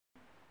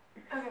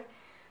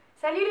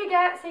Salut les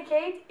gars, c'est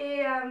Kate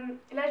et là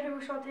je vais vous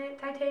chanter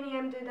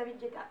Titanium de David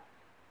Guetta.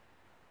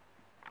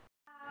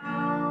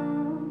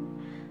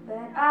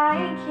 But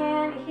I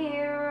can't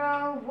hear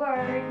a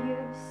word you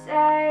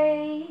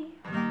say.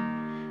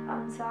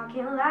 I'm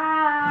talking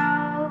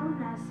loud,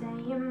 not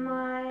saying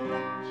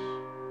much.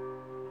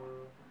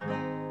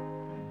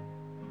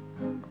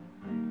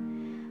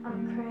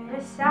 I'm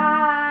criticized,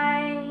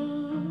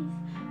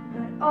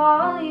 but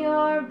all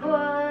your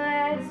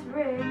bullets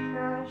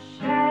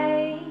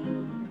ricochet.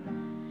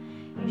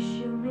 You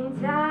shoot me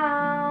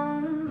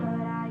down,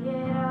 but I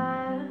get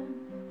up.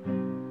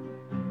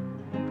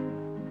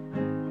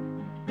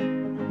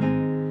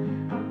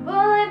 I'm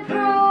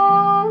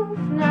bulletproof,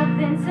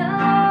 nothing to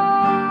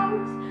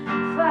lose.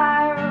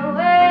 Fire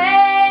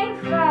away,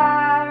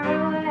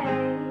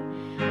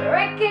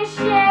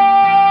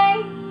 ricochet.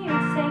 You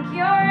take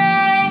your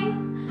aim.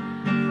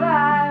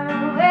 Fire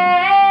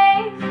away,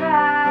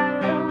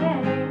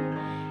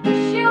 you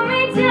shoot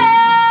me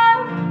down,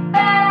 but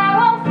I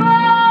won't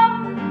fall.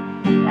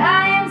 I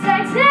am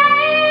titanium.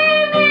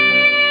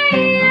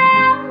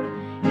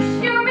 You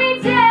shoot me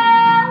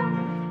down,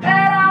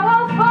 but I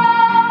won't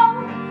fall.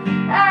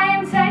 I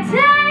am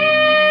titanium.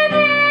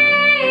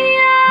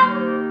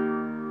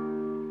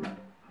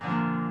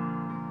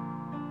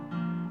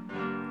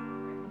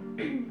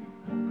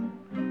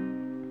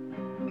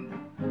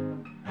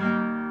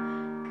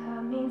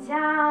 Cut me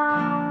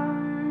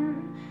down,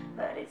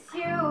 but it's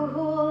you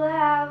who'll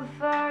have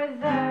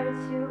further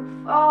to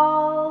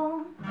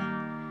fall.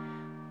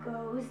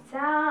 Goes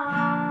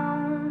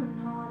down,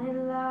 haunted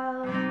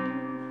love.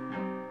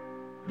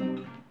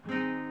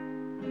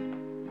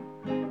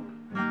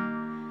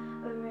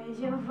 Raise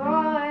your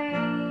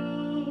voice.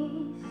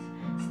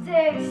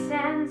 Sticks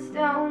and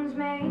stones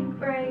may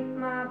break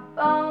my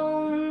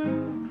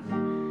bones.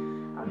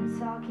 I'm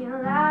talking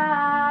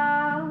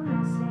loud,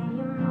 not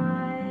saying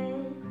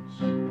much.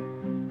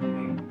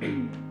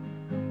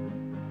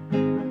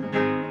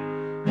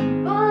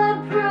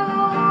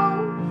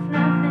 Bulletproof,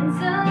 nothing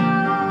to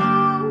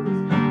lose.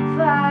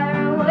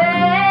 Fire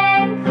away,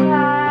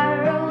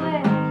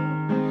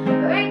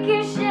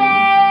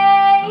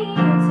 ricochet.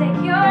 You take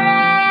your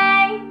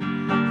aim.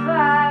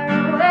 Fire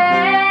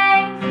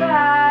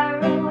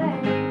away.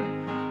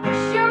 You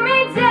shoot me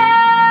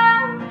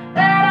down,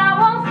 but I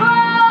won't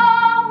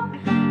fall.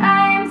 I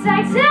am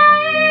titanium.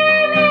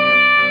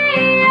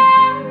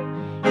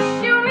 You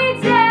shoot me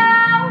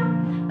down,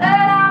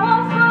 but I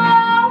won't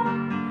fall.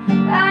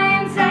 I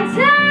am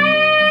titanium.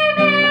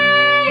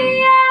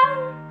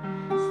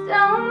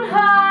 Stone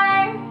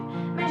heart,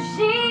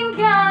 machine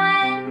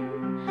gun,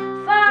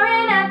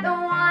 firing at the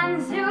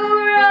ones who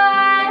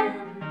run.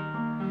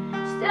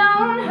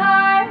 Stone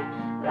heart,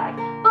 like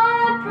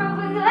bulletproof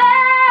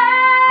glass.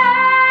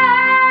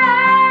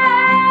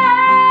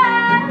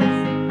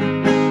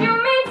 You shoot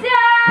me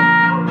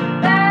down,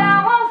 but I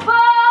won't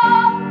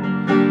fall.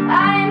 I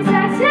am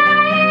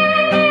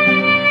titanium.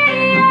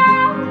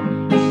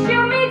 You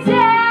shoot me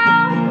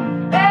down,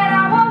 but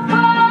I won't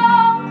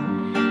fall.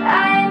 I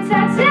am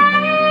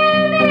titanium.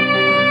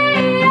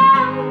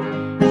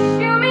 You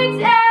shoot me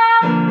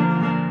down,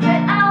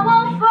 but I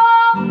won't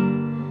fall.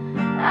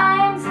 I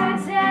am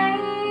titanium.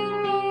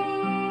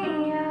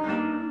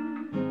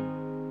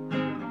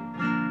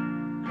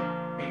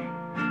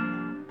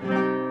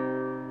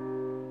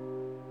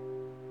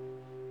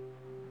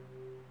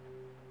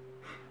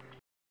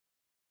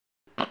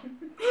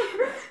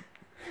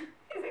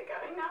 Is it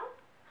going now?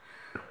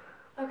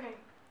 Okay.